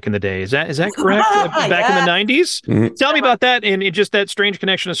Morrison back in the day. Is that correct? Back in the 90s? Mm-hmm. Tell me about that and just that strange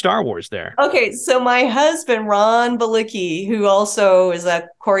connection to Star Wars there. Okay, so my husband, Ron Balicki, who also is a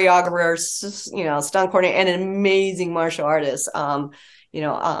choreographer, stunt coordinator, and an amazing martial artist,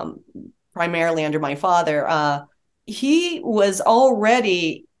 primarily under my father, he was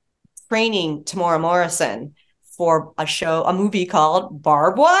already training Temuera Morrison for a movie called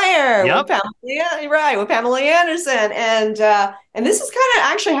Barb Wire. Yep. With Pamela Anderson. And this is kind of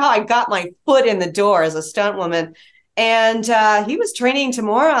actually how I got my foot in the door as a stunt woman. And he was training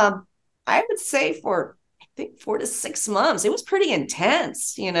Temuera, I would say, for I think 4 to 6 months. It was pretty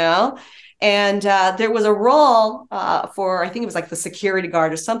intense, And there was a role for, I think it was like the security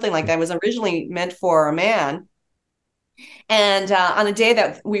guard or something like that. It was originally meant for a man. And on a day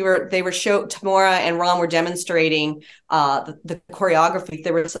that Temuera and Ron were demonstrating the choreography,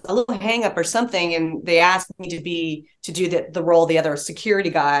 there was a little hang up or something, and they asked me to do the role, the other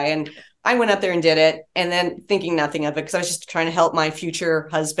security guy. And I went up there and did it, and then thinking nothing of it because I was just trying to help my future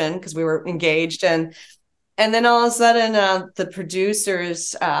husband because we were engaged. And then all of a sudden, the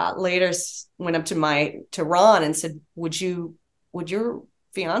producers later went up to Ron and said, "Would your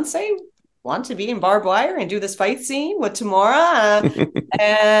fiance want to be in Barb Wire and do this fight scene with Temuera?"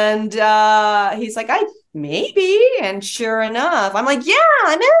 And he's like, maybe. And sure enough, I'm like, yeah,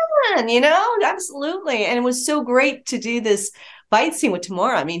 I'm in, absolutely. And it was so great to do this fight scene with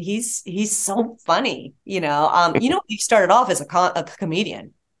Temuera. I mean, he's so funny, he started off as a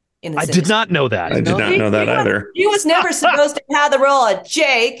comedian. I did not know that. I did not know that either. He was never supposed to have the role of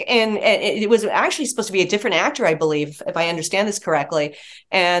Jake, and it was actually supposed to be a different actor, I believe, if I understand this correctly.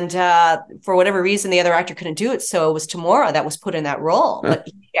 And for whatever reason, the other actor couldn't do it, so it was Temuera that was put in that role. But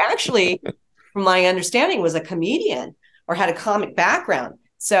he actually, from my understanding, was a comedian or had a comic background.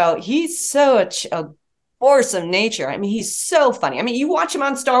 So he's such a force of nature. I mean, he's so funny. I mean, you watch him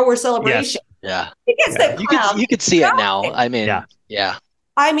on Star Wars Celebration. Yes. Yeah. He gets that you could see it now. I mean, yeah.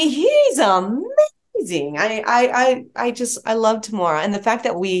 I mean, he's amazing. I love Temuera, and the fact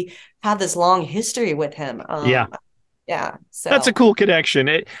that we have this long history with him. Yeah. So that's a cool connection.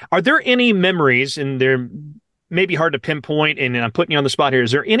 Are there any memories, and they're maybe hard to pinpoint, and I'm putting you on the spot here.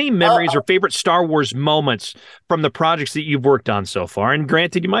 Is there any memories or favorite Star Wars moments from the projects that you've worked on so far? And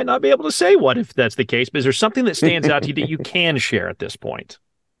granted, you might not be able to say what if that's the case, but is there something that stands out to you that you can share at this point?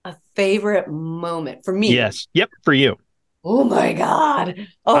 A favorite moment for me? Yes. Yep. For you. Oh my God!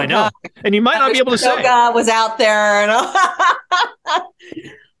 I know, God. And you might not be able to say. Ahsoka was out there,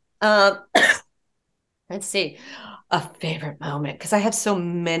 and let's see, a favorite moment, because I have so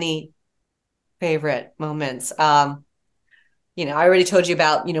many favorite moments. I already told you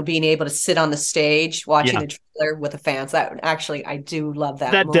about being able to sit on the stage watching the trailer with the fans. That actually, I do love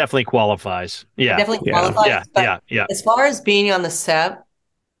that. That moment. Definitely qualifies. Yeah, qualifies. Yeah. As far as being on the set,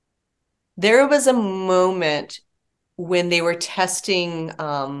 there was a moment when they were testing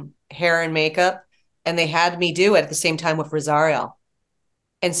hair and makeup, and they had me do it at the same time with Rosario.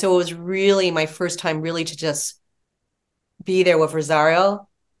 And so it was really my first time really to just be there with Rosario.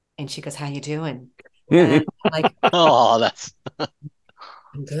 And she goes, "How you doing?" And I'm like, "Oh, that's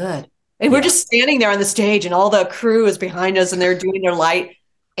I'm good." And we're just standing there on the stage, and all the crew is behind us, and they're doing their light.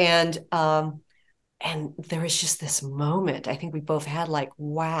 And there was just this moment. I think we both had like,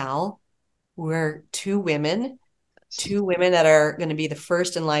 wow, we're two women that are going to be the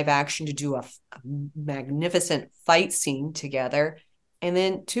first in live action to do a magnificent fight scene together. And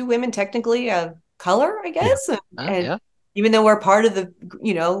then two women technically of color, I guess. And even though we're part of the,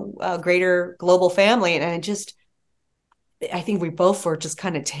 greater global family. And I think we both were just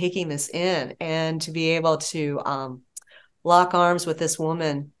kind of taking this in, and to be able to lock arms with this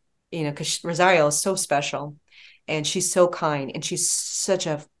woman, because Rosario is so special, and she's so kind, and she's such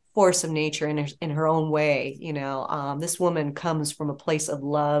a force of nature in her own way. This woman comes from a place of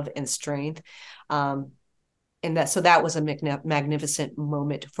love and strength. And that was a magnificent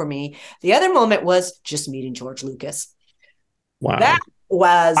moment for me. The other moment was just meeting George Lucas. Wow.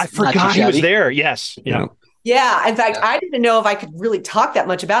 I forgot he was there. Yes. Yeah. Yeah. In fact, I didn't know if I could really talk that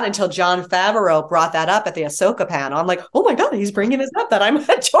much about it until Jon Favreau brought that up at the Ahsoka panel. I'm like, oh my God, he's bringing this up that I'm at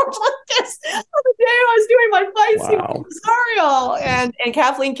George Lucas on the day I was doing my fight scene with Rosario and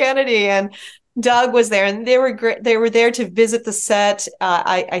Kathleen Kennedy, and Doug was there, and they were great. They were there to visit the set.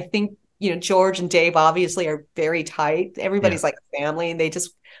 I think, George and Dave obviously are very tight. Everybody's like family, and they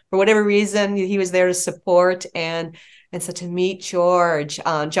just, for whatever reason, he was there to support. And so to meet George,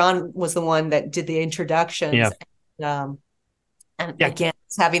 John was the one that did the introductions. Yeah. Again,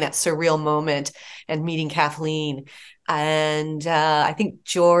 having that surreal moment and meeting Kathleen. And I think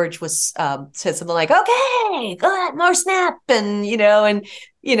George said something like, "Okay, go ahead, more snap." And, and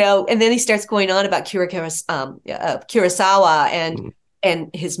then he starts going on about Kurosawa and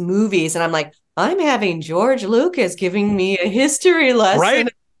his movies. And I'm like, I'm having George Lucas giving me a history lesson. Right?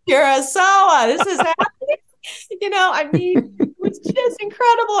 Kurosawa, this is happening. It was just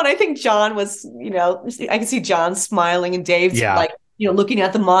incredible. And I think John was, I can see John smiling, and Dave's like, looking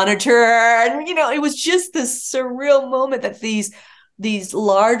at the monitor, and it was just this surreal moment that these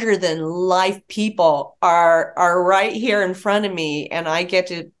larger than life people are right here in front of me, and I get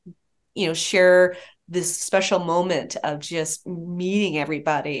to share this special moment of just meeting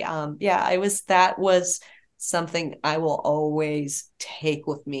everybody. That was something I will always take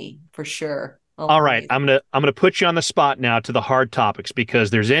with me for sure. All right, I'm gonna put you on the spot now to the hard topics,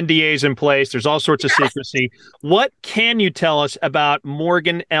 because there's NDAs in place. There's all sorts of secrecy. What can you tell us about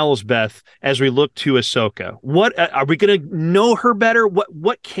Morgan Elsbeth as we look to Ahsoka? What are we gonna know her better?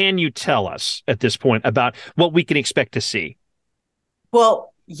 What can you tell us at this point about what we can expect to see?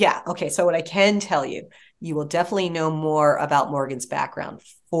 Well, yeah. Okay. So what I can tell you, you will definitely know more about Morgan's background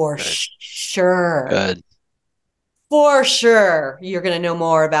for sure. Good. For sure, you're going to know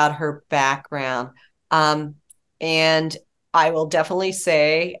more about her background. And I will definitely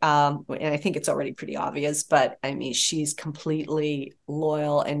say, and I think it's already pretty obvious, but I mean, she's completely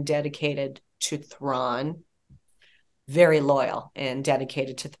loyal and dedicated to Thrawn. Very loyal and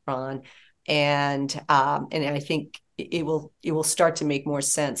dedicated to Thrawn. And I think it will start to make more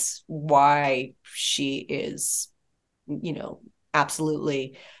sense why she is,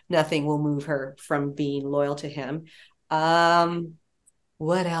 absolutely nothing will move her from being loyal to him.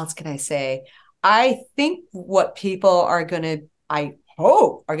 What else can I say? I think what people I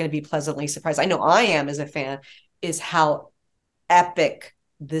hope are going to be pleasantly surprised. I know I am as a fan, is how epic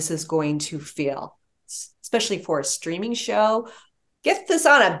this is going to feel, especially for a streaming show. Get this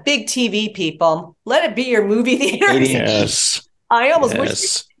on a big TV, people. Let it be your movie theater. Yes. I almost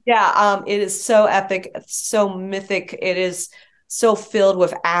wish. Yeah. It is so epic, so mythic. It is so filled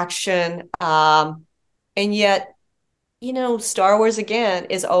with action. And yet, Star Wars again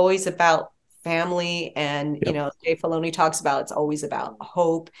is always about family, and Dave Filoni talks about it's always about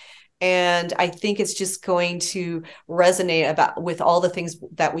hope. And I think it's just going to resonate with all the things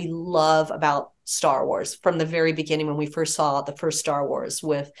that we love about Star Wars from the very beginning, when we first saw the first Star Wars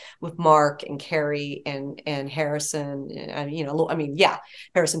with Mark and Carrie and Harrison,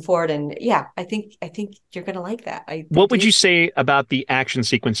 Harrison Ford. And I think you're going to like that. What would you say about the action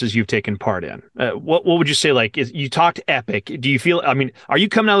sequences you've taken part in? What would you say? Like, you talked epic. Do you feel, are you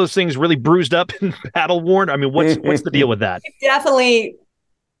coming out of those things really bruised up and battle worn? What's the deal with that? Definitely.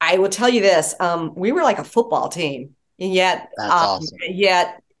 I will tell you this, we were like a football team, and yet, that's awesome.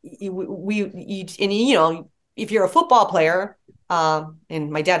 Yet if you're a football player,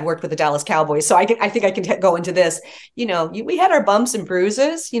 and my dad worked with the Dallas Cowboys, so I think I can go into this, we had our bumps and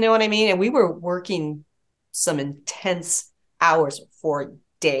bruises, you know what I mean? And we were working some intense hours for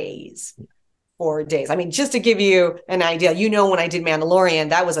days. I mean, just to give you an idea, when I did Mandalorian,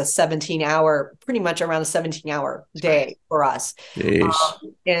 that was pretty much around a 17-hour day for us.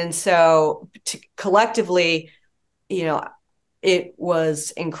 And so collectively, it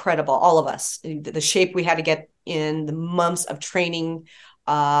was incredible. All of us, the shape we had to get in, the months of training,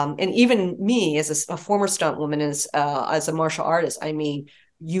 and even me as a former stuntwoman, as a martial artist, I mean,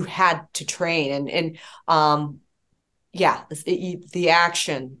 you had to train and the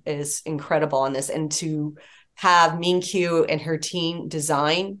action is incredible on this, and to have Mean Q and her team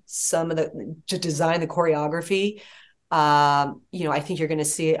design the choreography. I think you're going to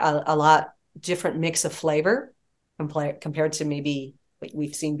see a lot different mix of flavor compared to maybe what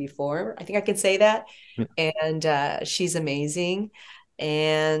we've seen before. I think I can say that. And she's amazing.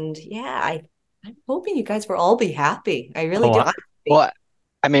 And I'm hoping you guys will all be happy. I really do. Well,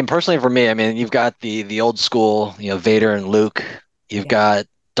 I mean, personally for me, you've got the old school, Vader and Luke. You've got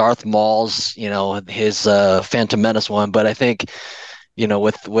Darth Maul's, his Phantom Menace one. But I think,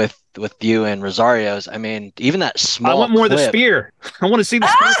 with you and Rosario's, even that small. I want more clip, of the spear. I want to see the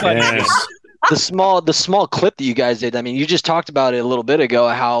spear. Yes. The small clip that you guys did. You just talked about it a little bit ago.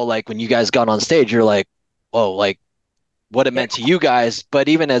 How when you guys got on stage, you're like, whoa, what it meant to you guys. But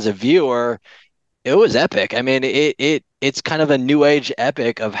even as a viewer, it was epic. It's kind of a new age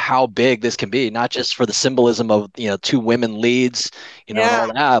epic of how big this can be, not just for the symbolism of, two women leads, and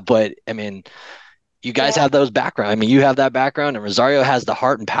all that, but you guys have those background. You have that background, and Rosario has the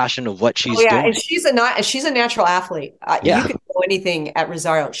heart and passion of what she's doing. And she's a natural athlete. You can do anything at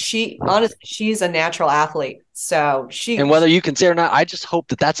Rosario. She's a natural athlete. So and whether you can say it or not, I just hope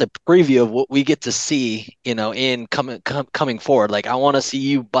that that's a preview of what we get to see, in coming forward. I want to see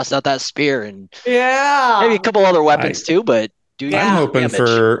you bust out that spear and maybe a couple other weapons too. But I'm hoping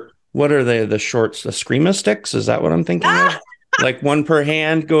for, what are they? The shorts, the Screama sticks? Is that what I'm thinking of? One per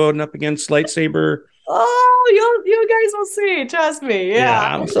hand going up against lightsaber. Oh, you guys will see. Trust me.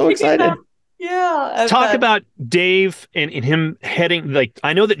 Yeah, I'm so excited. Yeah. Talk about Dave and him heading, like,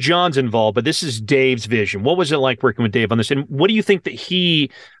 I know that John's involved, but this is Dave's vision. What was it like working with Dave on this? And what do you think that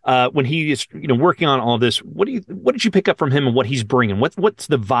he, when he is, working on all of this, what did you pick up from him and what he's bringing? What's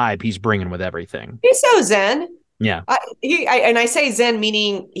the vibe he's bringing with everything? He's so zen. Yeah. I say zen,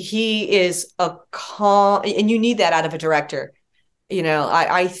 meaning he is a calm, and you need that out of a director.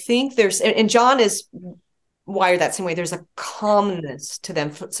 I think and John is wired that same way. There's a calmness to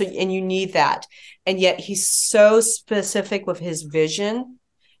them. And you need that. And yet he's so specific with his vision,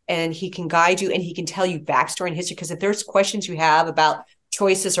 and he can guide you, and he can tell you backstory and history. Because if there's questions you have about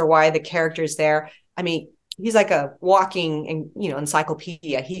choices or why the character is there, I mean, he's like a walking,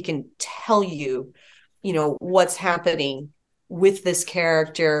 encyclopedia. He can tell you, what's happening with this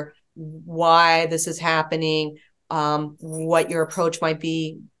character, why this is happening, what your approach might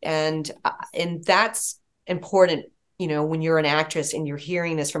be. And that's important, when you're an actress and you're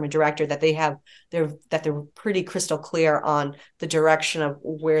hearing this from a director, that they're pretty crystal clear on the direction of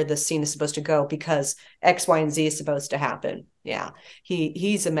where the scene is supposed to go, because X, Y, and Z is supposed to happen. Yeah.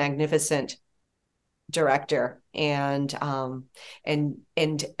 He's a magnificent director, and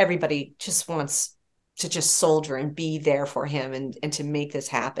everybody just wants to just soldier and be there for him and to make this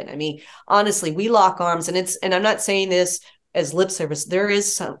happen. I mean, honestly, we lock arms, and I'm not saying this as lip service. There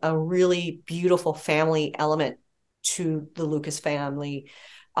is a really beautiful family element to the Lucas family,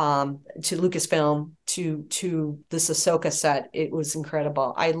 to Lucasfilm, to this Ahsoka set. It was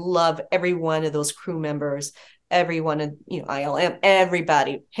incredible. I love every one of those crew members, everyone, ILM,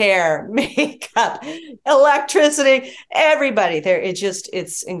 everybody, hair, makeup, electricity, everybody there.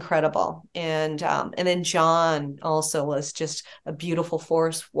 It's incredible. And then John also was just a beautiful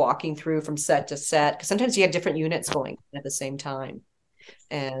force walking through from set to set, because sometimes you had different units going at the same time.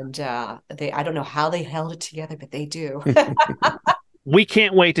 And I don't know how they held it together, but they do. We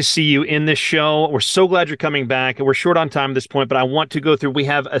can't wait to see you in this show. We're so glad you're coming back. We're short on time at this point, but I want to go through. We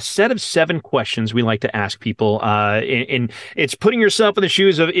have a set of 7 questions we like to ask people. And it's putting yourself in the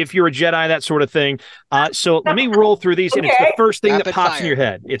shoes of if you're a Jedi, that sort of thing. So let me roll through these, and it's the first thing that pops in your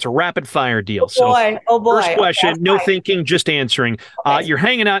head. It's a rapid fire deal. Oh boy. First question, no thinking, just answering. Okay. You're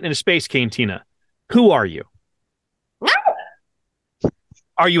hanging out in a space cantina. Who are you?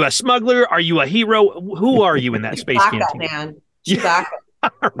 Are you a smuggler? Are you a hero? Who are you in that space cantina? Man. Chewbacca.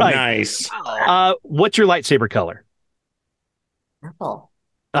 All right. Nice. What's your lightsaber color? Purple.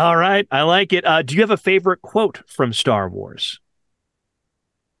 All right. I like it. Do you have a favorite quote from Star Wars?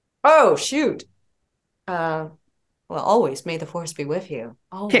 Oh, shoot. Well, always, may the Force be with you.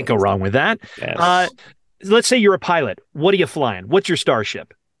 Always. Can't go wrong with that. Yes. Let's say you're a pilot. What are you flying? What's your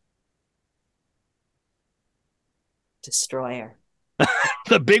starship? Destroyer.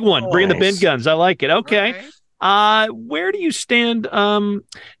 The big one. Bringing the big guns. I like it. Okay. Right. Where do you stand?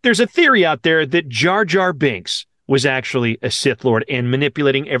 There's a theory out there that Jar Jar Binks was actually a Sith Lord and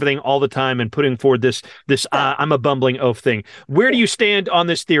manipulating everything all the time and putting forward this I'm a bumbling oaf thing. Where do you stand on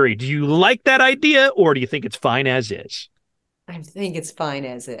this theory? Do you like that idea, or do you think it's fine as is? I think it's fine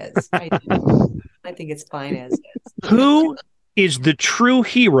as is. I think it's fine as is. Who is the true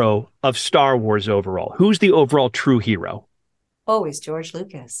hero of Star Wars overall? Who's the overall true hero? Always George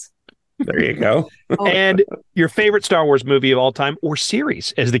Lucas. There you go. And your favorite Star Wars movie of all time, or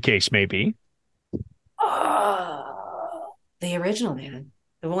series, as the case may be? The original, man.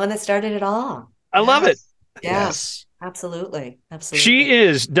 The one that started it all. I love it. Yeah, yes. Absolutely. She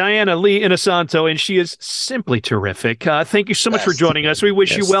is Diana Lee Inosanto, and she is simply terrific. Thank you so much for joining us. We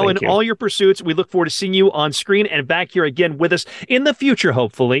wish you well in all your pursuits. We look forward to seeing you on screen and back here again with us in the future,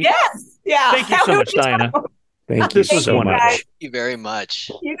 hopefully. Yes. Yeah. Thank you so much, Diana. Thank you so much. Thank you very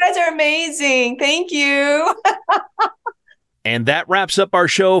much. You guys are amazing. Thank you. And that wraps up our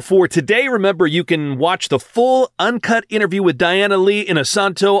show for today. Remember, you can watch the full uncut interview with Diana Lee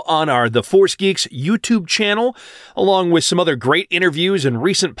Inosanto on our The Force Geeks YouTube channel, along with some other great interviews and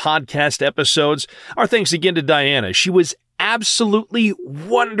recent podcast episodes. Our thanks again to Diana. She was absolutely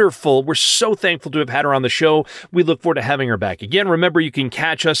wonderful. We're so thankful to have had her on the show. We look forward to having her back again. Remember, you can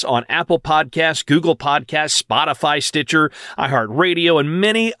catch us on Apple Podcasts, Google Podcasts, Spotify, Stitcher, iHeartRadio, and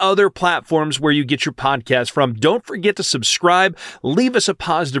many other platforms where you get your podcasts from. Don't forget to subscribe, leave us a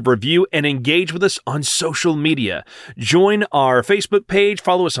positive review, and engage with us on social media. Join our Facebook page,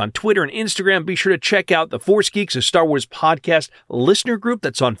 follow us on Twitter and Instagram. Be sure to check out the Force Geeks, a Star Wars podcast listener group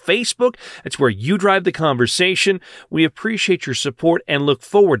that's on Facebook. It's where you drive the conversation. We appreciate your support and look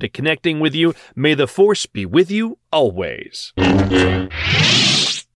forward to connecting with you. May the Force be with you always.